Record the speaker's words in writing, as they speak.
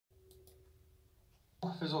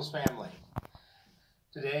Hello, Fissels family.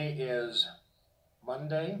 Today is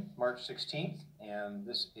Monday, March 16th, and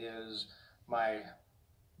this is my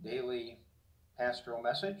daily pastoral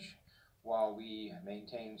message while we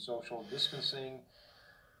maintain social distancing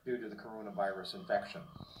due to the coronavirus infection.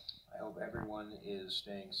 I hope everyone is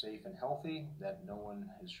staying safe and healthy, that no one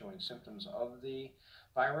is showing symptoms of the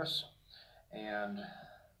virus, and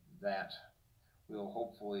that we'll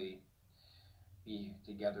hopefully be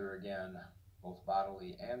together again, both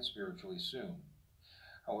bodily and spiritually soon.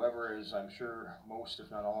 However, as I'm sure most,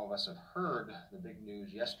 if not all of us have heard, the big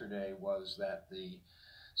news yesterday was that the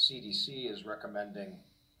CDC is recommending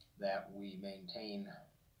that we maintain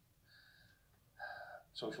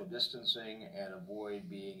social distancing and avoid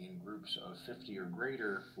being in groups of 50 or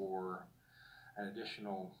greater for an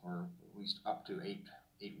additional, or at least up to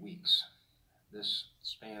eight weeks. This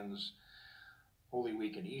spans Holy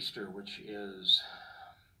Week and Easter, which is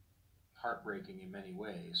heartbreaking in many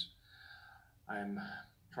ways. I'm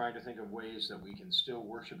trying to think of ways that we can still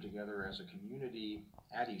worship together as a community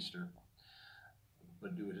at Easter,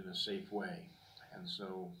 but do it in a safe way. And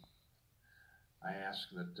so I ask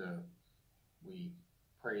that we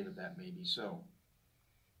pray that that may be so.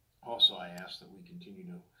 Also, I ask that we continue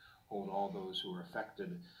to hold all those who are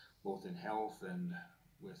affected, both in health and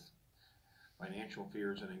with financial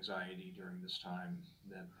fears and anxiety during this time,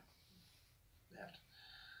 that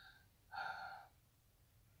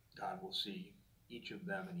God will see each of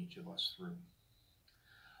them and each of us through.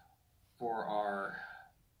 For our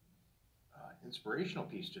inspirational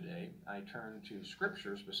piece today, I turn to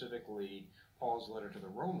Scripture, specifically Paul's letter to the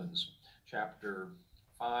Romans, chapter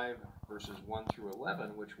 5, verses 1 through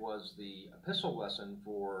 11, which was the epistle lesson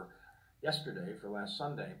for yesterday, for last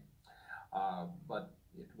Sunday, but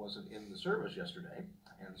it wasn't in the service yesterday,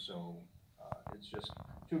 and so it's just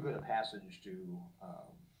too good a passage to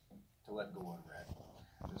let go unread.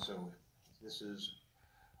 And so this is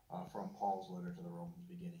from Paul's letter to the Romans,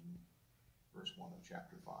 beginning verse 1 of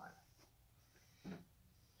chapter 5.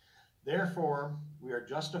 Therefore, we are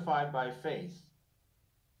justified by faith.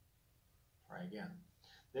 Try again.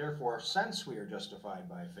 Therefore, since we are justified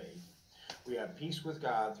by faith, we have peace with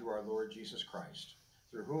God through our Lord Jesus Christ,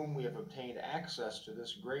 through whom we have obtained access to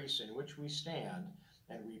this grace in which we stand,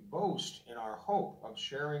 and we boast in our hope of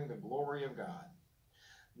sharing the glory of God.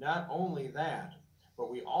 Not only that, but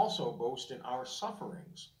we also boast in our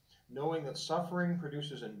sufferings, knowing that suffering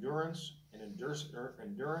produces endurance, and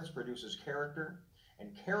endurance produces character,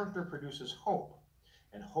 and character produces hope.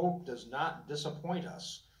 And hope does not disappoint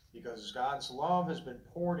us, because God's love has been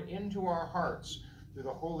poured into our hearts through the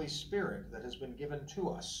Holy Spirit that has been given to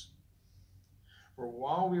us. For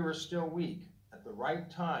while we were still weak, at the right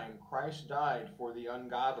time Christ died for the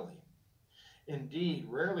ungodly. Indeed,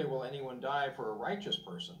 rarely will anyone die for a righteous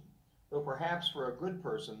person, though perhaps for a good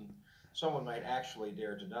person someone might actually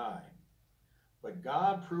dare to die. But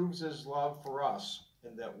God proves his love for us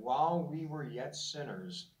in that while we were yet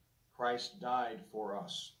sinners, Christ died for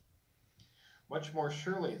us. Much more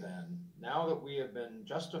surely then, now that we have been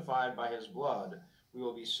justified by his blood, we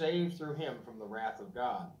will be saved through him from the wrath of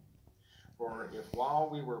God. For if while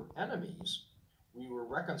we were enemies, we were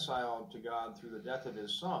reconciled to God through the death of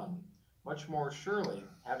his Son, much more surely,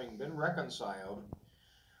 having been reconciled,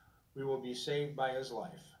 we will be saved by his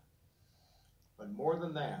life. But more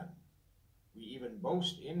than that, we even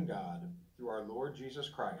boast in God through our Lord Jesus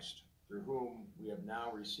Christ, through whom we have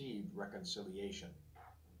now received reconciliation.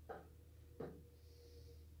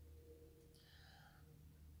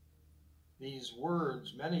 These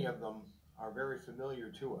words, many of them, are very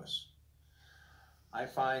familiar to us. I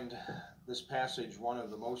find this passage one of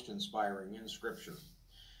the most inspiring in Scripture.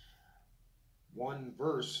 One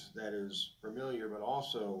verse that is familiar but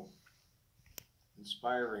also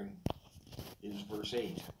inspiring is verse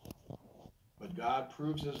 8. But God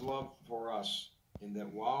proves his love for us in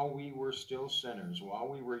that while we were still sinners, while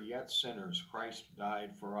we were yet sinners, Christ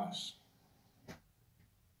died for us.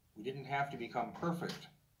 We didn't have to become perfect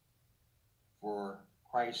for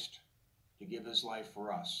Christ to give his life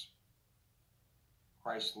for us.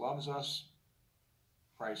 Christ loves us.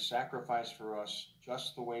 Christ sacrificed for us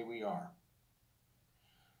just the way we are.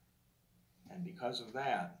 And because of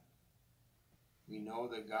that, we know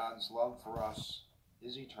that God's love for us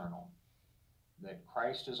is eternal, that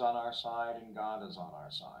Christ is on our side and God is on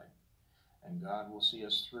our side, and God will see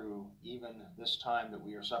us through even this time that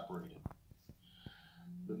we are separated.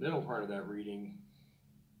 The middle part of that reading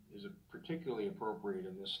is particularly appropriate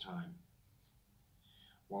in this time,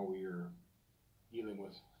 while we are dealing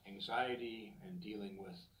with anxiety and dealing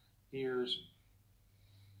with fears.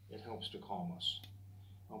 It helps to calm us.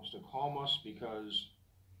 It helps to calm us because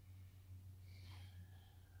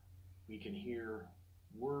can hear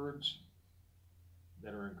words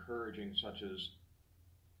that are encouraging, such as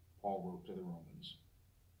Paul wrote to the Romans.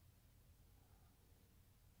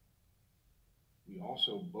 We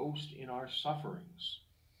also boast in our sufferings,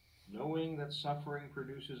 knowing that suffering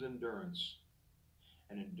produces endurance,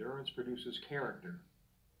 and endurance produces character,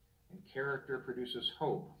 and character produces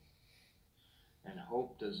hope. And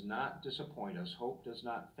hope does not disappoint us, hope does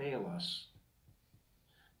not fail us,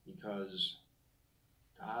 because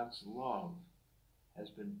God's love has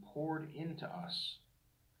been poured into us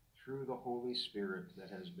through the Holy Spirit that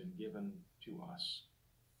has been given to us.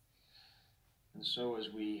 And so as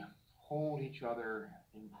we hold each other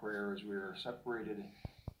in prayer, as we are separated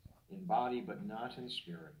in body but not in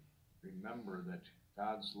spirit, remember that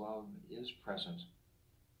God's love is present.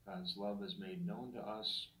 God's love is made known to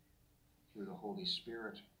us through the Holy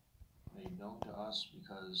Spirit, made known to us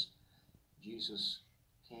because Jesus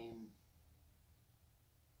came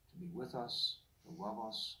to be with us, to love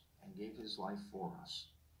us, and gave his life for us.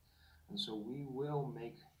 And so we will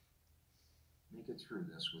make it through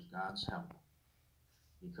this with God's help,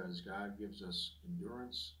 because God gives us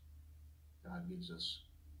endurance, God gives us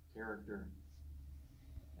character,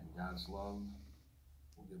 and God's love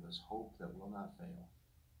will give us hope that will not fail.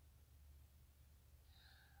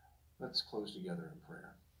 Let's close together in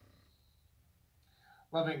prayer.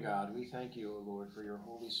 Loving God, we thank you, O Lord, for your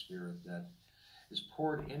Holy Spirit that is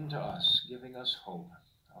poured into us, giving us hope,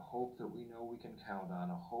 a hope that we know we can count on,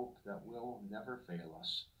 a hope that will never fail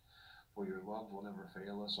us, for your love will never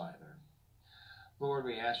fail us either. Lord,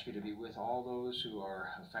 we ask you to be with all those who are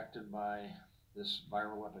affected by this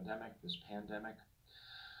viral epidemic, this pandemic.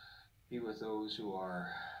 Be with those who are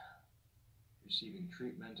receiving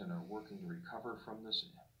treatment and are working to recover from this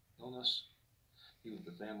illness. Be with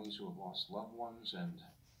the families who have lost loved ones and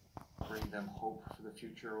bring them hope for the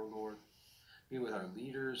future, O Lord. Be with our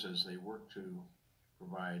leaders as they work to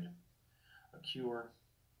provide a cure.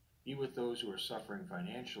 Be with those who are suffering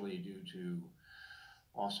financially due to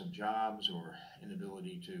loss of jobs or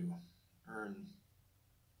inability to earn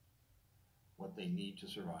what they need to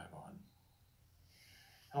survive on.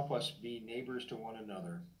 Help us be neighbors to one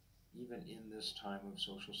another, even in this time of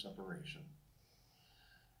social separation.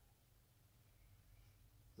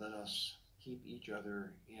 Let us keep each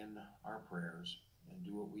other in our prayers and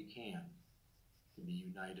do what we can to be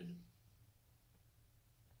united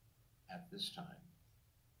at this time.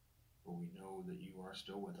 For we know that you are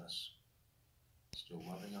still with us, still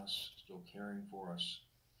loving us, still caring for us,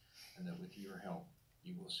 and that with your help,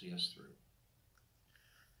 you will see us through.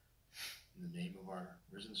 In the name of our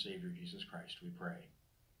risen Savior, Jesus Christ, we pray.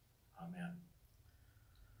 Amen.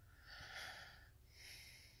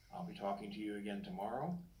 I'll be talking to you again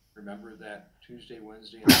tomorrow. Remember that Tuesday,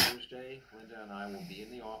 Wednesday, and Thursday, Linda and I will be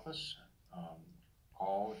in the office.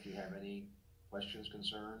 Call if you have any questions,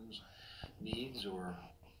 concerns, needs, or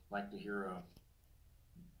like to hear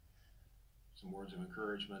some words of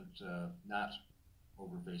encouragement, not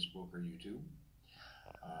over Facebook or YouTube.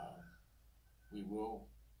 We will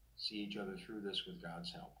see each other through this with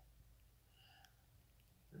God's help.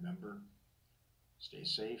 Remember, stay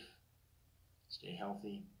safe, stay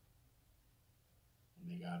healthy, and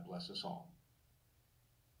may God bless us all.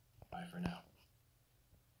 Bye for now.